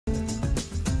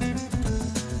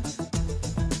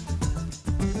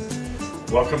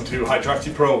Welcome to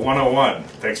Hydroxi Pro 101.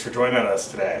 Thanks for joining us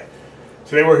today.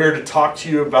 Today we're here to talk to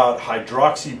you about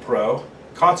Hydroxi Pro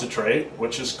Concentrate,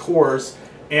 which is Core's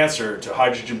answer to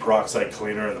hydrogen peroxide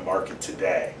cleaner in the market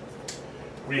today.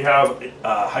 We have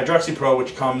Hydroxi Pro,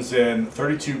 which comes in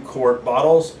 32 quart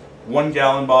bottles, 1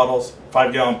 gallon bottles,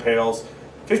 5 gallon pails,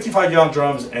 55 gallon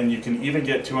drums, and you can even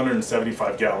get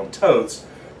 275 gallon totes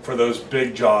for those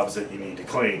big jobs that you need to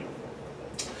clean.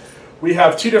 We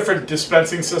have two different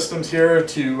dispensing systems here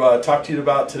to talk to you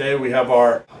about today. We have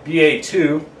our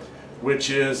BA2,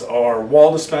 which is our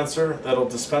wall dispenser that'll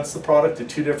dispense the product to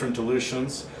two different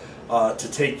dilutions to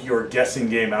take your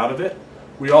guessing game out of it.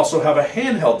 We also have a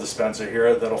handheld dispenser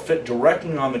here that'll fit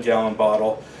directly on the gallon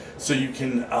bottle, so you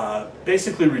can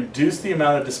basically reduce the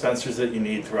amount of dispensers that you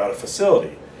need throughout a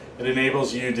facility. It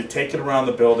enables you to take it around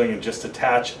the building and just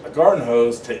attach a garden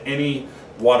hose to any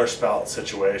water spout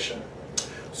situation.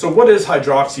 So what is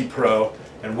Hydroxi Pro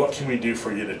and what can we do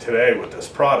for you today with this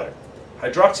product?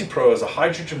 Hydroxi Pro is a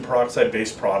hydrogen peroxide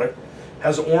based product,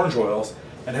 has orange oils,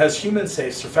 and has human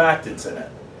safe surfactants in it.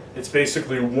 It's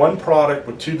basically one product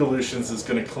with two dilutions that's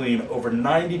going to clean over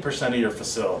 90% of your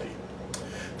facility.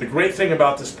 The great thing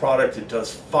about this product, it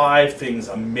does 5 things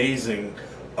amazingly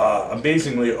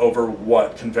over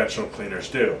what conventional cleaners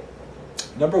do.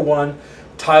 Number 1,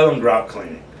 tile and grout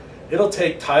cleaning. It'll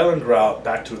take tile and grout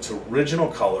back to its original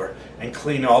color and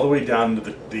clean all the way down to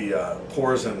the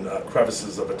pores and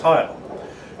crevices of a tile.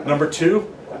 Number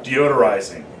 2,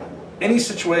 deodorizing. Any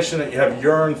situation that you have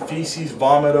urine, feces,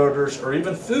 vomit odors, or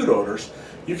even food odors,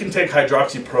 you can take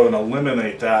Hydroxi Pro and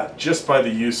eliminate that just by the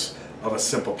use of a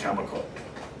simple chemical.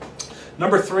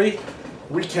 Number 3,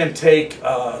 we can take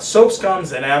soap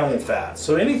scums and animal fats.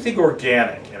 So anything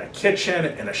organic in a kitchen,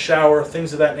 in a shower,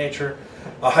 things of that nature,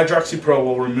 Hydroxi Pro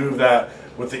will remove that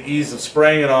with the ease of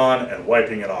spraying it on and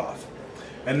wiping it off.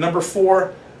 And number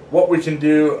 4, what we can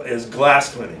do is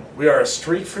glass cleaning. We are a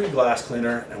streak-free glass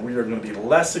cleaner, and we are going to be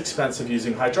less expensive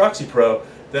using Hydroxi Pro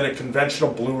than a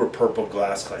conventional blue or purple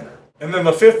glass cleaner. And then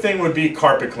the 5th thing would be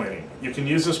carpet cleaning. You can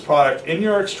use this product in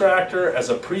your extractor as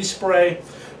a pre-spray,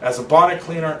 as a bonnet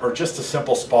cleaner, or just a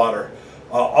simple spotter,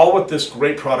 all with this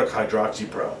great product Hydroxi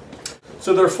Pro.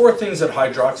 So there are 4 things that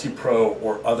Hydroxi Pro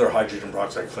or other hydrogen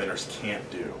peroxide cleaners can't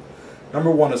do.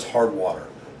 Number 1 is hard water.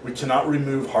 We cannot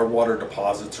remove hard water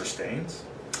deposits or stains.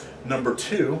 Number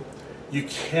 2, you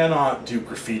cannot do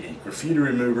graffiti. Graffiti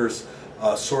removers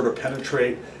sort of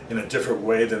penetrate in a different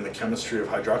way than the chemistry of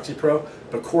Hydroxi Pro,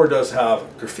 but Core does have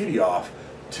graffiti off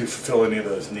to fulfill any of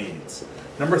those needs.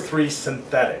 Number 3,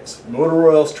 synthetics, motor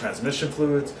oils, transmission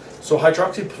fluids. So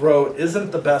Hydroxi Pro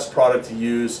isn't the best product to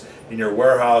use in your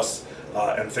warehouse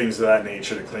and things of that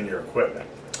nature to clean your equipment.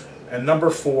 And number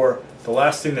 4, the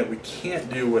last thing that we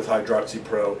can't do with Hydroxi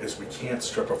Pro is we can't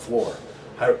strip a floor.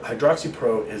 Hydroxi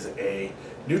Pro is a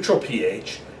neutral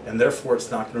pH, and therefore it's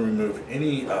not going to remove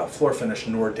any floor finish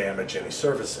nor damage any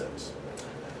surfaces.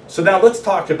 So now let's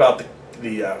talk about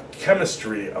the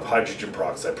chemistry of hydrogen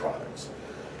peroxide products.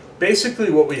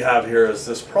 Basically what we have here is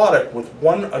this product with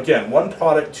one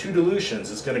product, 2 dilutions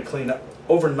is going to clean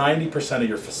over 90% of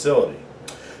your facility.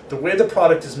 The way the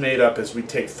product is made up is we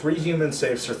take 3 human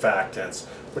safe surfactants,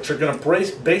 which are going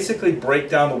to basically break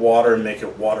down the water and make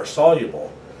it water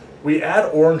soluble. We add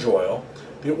orange oil.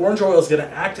 The orange oil is going to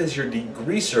act as your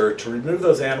degreaser to remove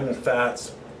those animal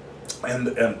fats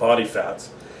and body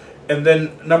fats. And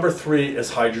then number 3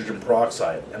 is hydrogen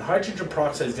peroxide. And hydrogen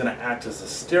peroxide is going to act as a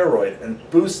steroid and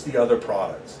boost the other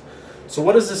products. So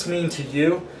what does this mean to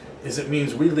you? It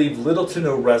means we leave little to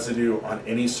no residue on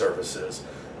any surfaces,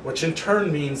 which in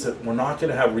turn means that we're not going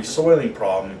to have resoiling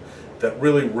problem that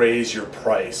really raise your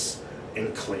price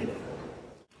in cleaning.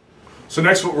 So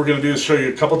next what we're going to do is show you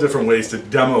a couple different ways to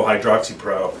demo Hydroxi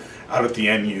Pro out at the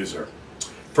end user.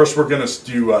 First we're going to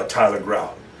do tile and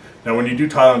grout. Now when you do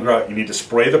tile and grout, you need to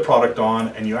spray the product on,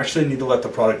 and you actually need to let the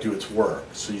product do its work.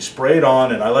 So you spray it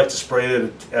on, and I like to spray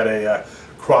it at a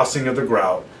crossing of the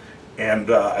grout,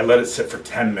 and I let it sit for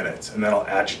 10 minutes, and then I'll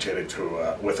agitate it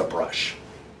with a brush.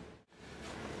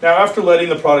 Now after letting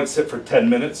the product sit for 10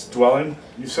 minutes dwelling,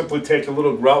 you simply take a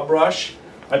little grout brush.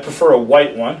 I prefer a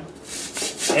white one,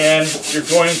 and you're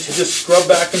going to just scrub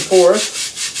back and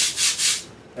forth,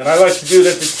 and I like to do it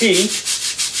at the T.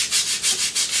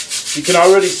 You can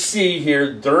already see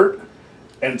here dirt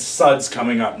and suds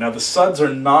coming up. Now the suds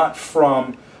are not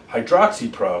from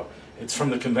Hydroxi Pro, it's from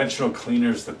the conventional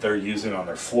cleaners that they're using on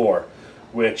their floor,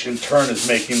 which in turn is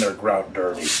making their grout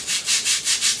dirty.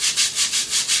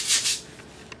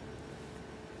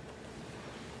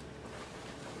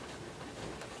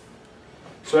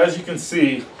 So as you can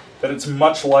see, that it's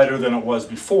much lighter than it was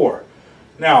before.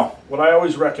 Now, what I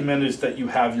always recommend is that you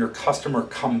have your customer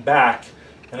come back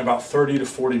in about 30 to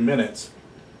 40 minutes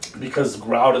because the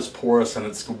grout is porous and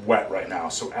it's wet right now.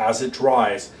 So as it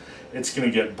dries, it's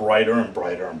going to get brighter and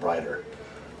brighter and brighter.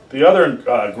 The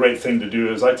other great thing to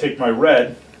do is I take my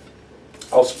red,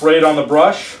 I'll spray it on the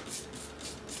brush,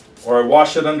 or I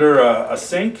wash it under a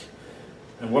sink,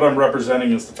 and what I'm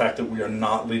representing is the fact that we are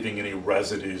not leaving any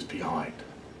residues behind.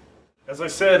 As I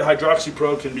said, Hydroxi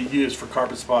Pro can be used for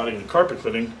carpet spotting and carpet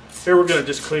cleaning. Here we're going to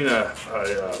just clean a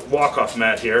walk-off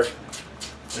mat here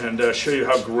and show you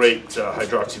how great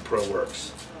Hydroxi Pro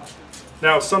works.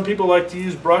 Now, some people like to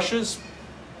use brushes.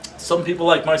 Some people,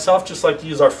 like myself, just like to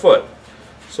use our foot.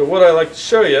 So what I like to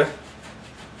show you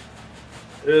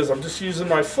is I'm just using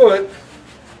my foot.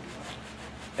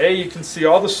 You can see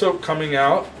all the soap coming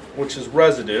out, which is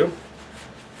residue,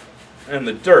 and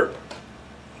the dirt.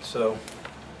 So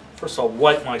first I'll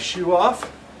wipe my shoe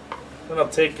off, then I'll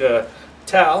take a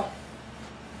towel.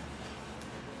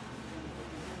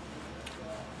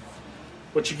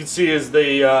 What you can see is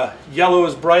the yellow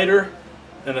is brighter,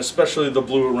 and especially the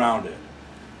blue around it.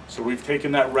 So we've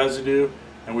taken that residue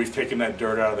and we've taken that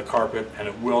dirt out of the carpet, and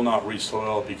it will not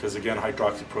re-soil because, again,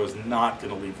 Hydroxi Pro is not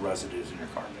going to leave residues in your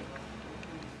carpet.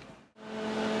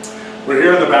 We're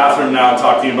here in the bathroom now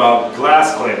talking about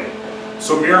glass cleaning.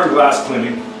 So mirror and glass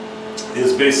cleaning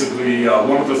is basically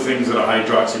one of the things that a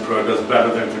Hydroxi Pro does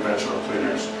better than conventional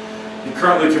cleaners. You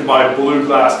currently can buy blue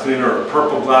glass cleaner or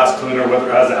purple glass cleaner, whether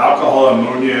it has alcohol and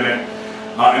ammonia in it,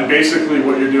 and basically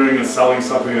what you're doing is selling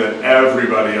something that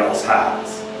everybody else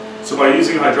has. So by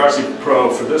using Hydroxi Pro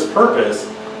for this purpose,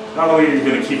 not only are you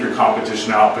going to keep your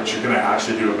competition out, but you're going to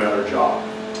actually do a better job.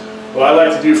 What I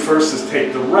like to do first is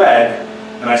take the red,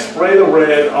 and I spray the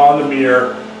red on the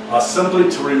mirror simply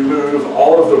to remove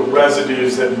all of the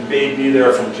residues that may be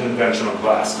there from conventional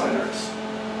glass cleaners.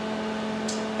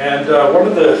 And one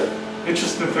of the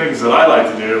interesting things that I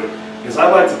like to do is I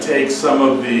like to take some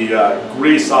of the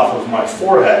grease off of my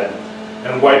forehead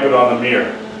and wipe it on the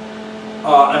mirror.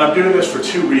 And I'm doing this for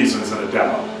two reasons in a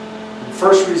demo. The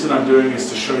first reason I'm doing is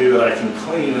to show you that I can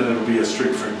clean and it'll be a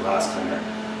streak-free glass cleaner.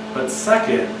 But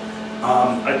second,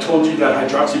 I told you that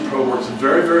Hydroxi Pro works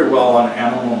very, very well on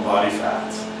animal and body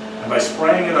fats. And by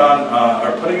spraying it on,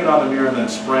 or putting it on the mirror and then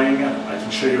spraying it, I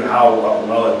can show you how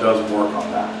well it does work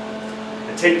on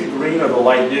that. I take the green or the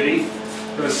light duty,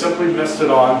 I'm going to simply mist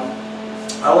it on.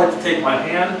 I like to take my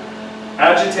hand,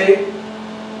 agitate,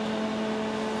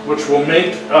 which will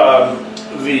make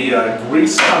the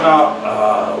grease come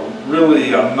out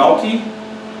really milky.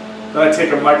 Then I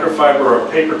take a microfiber or a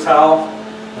paper towel,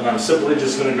 and I'm simply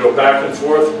just going to go back and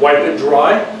forth, wipe it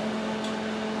dry.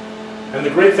 And the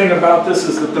great thing about this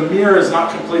is that the mirror is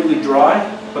not completely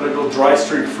dry, but it'll dry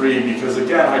streak free because,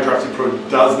 again, Hydroxi Pro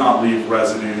does not leave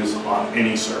residues on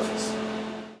any surface.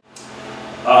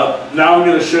 Now I'm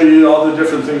going to show you all the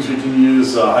different things we can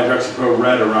use Hydroxi Pro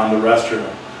Red around the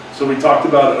restroom. So we talked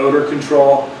about odor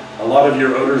control. A lot of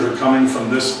your odors are coming from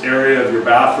this area of your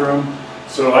bathroom.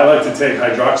 So I like to take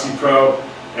Hydroxi Pro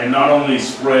and not only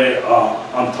spray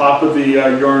on top of the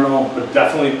urinal, but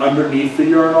definitely underneath the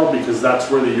urinal because that's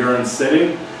where the urine's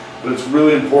sitting. But it's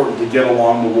really important to get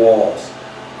along the walls.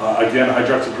 Again,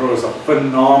 Hydroxi Pro is a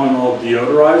phenomenal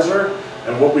deodorizer,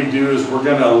 and what we do is we're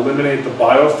going to eliminate the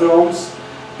biofilms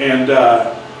and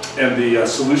the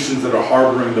solutions that are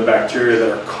harboring the bacteria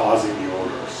that are causing the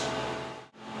odors.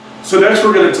 So next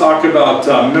we're going to talk about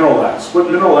Mineral X. What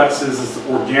Mineral X is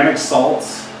organic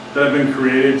salts that have been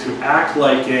created to act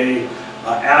like a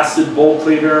acid bowl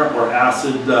cleaner or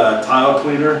acid tile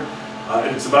cleaner.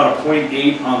 It's about a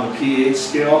 0.8 on the pH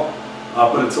scale,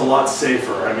 but it's a lot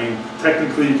safer. I mean,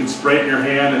 technically you can spray it in your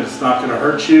hand and it's not going to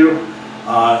hurt you.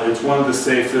 It's one of the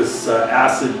safest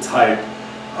acid type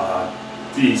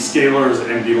descalers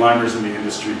and delimers in the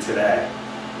industry today.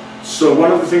 So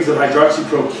one of the things that Hydroxi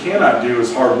Pro cannot do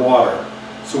is hard water.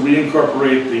 So we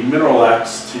incorporate the Mineral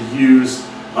X to use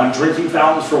on drinking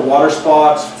fountains for water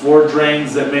spots, floor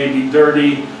drains that may be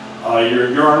dirty, your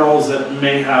urinals that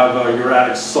may have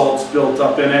uric salts built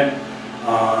up in it.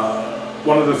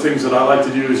 One of the things that I like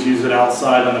to do is use it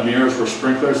outside on the mirrors where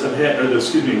sprinklers have hit, or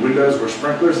windows where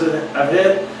sprinklers have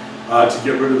hit, to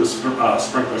get rid of the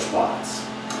sprinkler spots.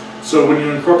 So when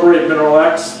you incorporate Mineral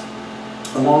X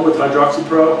along with Hydroxi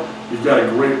Pro, you've got a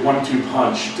great 1-2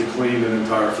 punch to clean an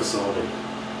entire facility.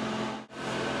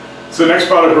 So the next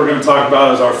product we're going to talk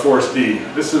about is our Force D.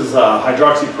 This is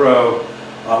Hydroxi Pro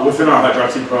within our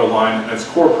Hydroxi Pro line, and its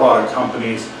core product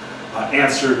company's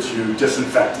answer to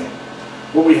disinfecting.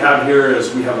 What we have here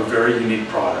is we have a very unique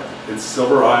product. It's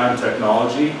silver ion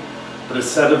technology, but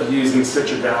instead of using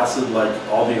citric acid like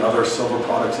all the other silver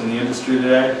products in the industry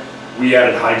today, we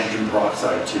added hydrogen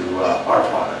peroxide to our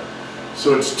product.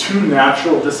 So it's two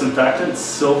natural disinfectants,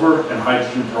 silver and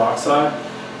hydrogen peroxide,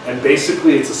 and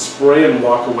basically it's a spray and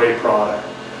walk away product.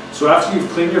 So after you've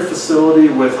cleaned your facility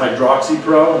with Hydroxi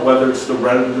Pro, whether it's the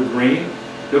red or the green,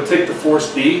 you'll take the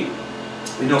Force D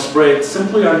and you'll spray it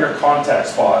simply on your contact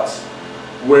spots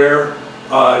where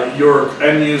your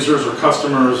end users or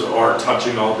customers are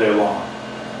touching all day long.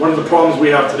 One of the problems we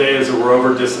have today is that we're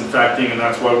over disinfecting, and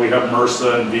that's why we have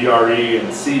MRSA and VRE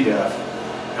and C. diff.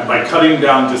 And by cutting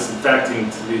down disinfecting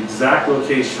to the exact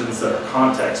locations that are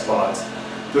contact spots,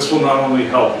 this will not only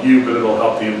help you, but it'll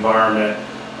help the environment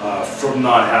from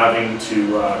not having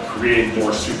to create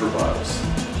more superbugs.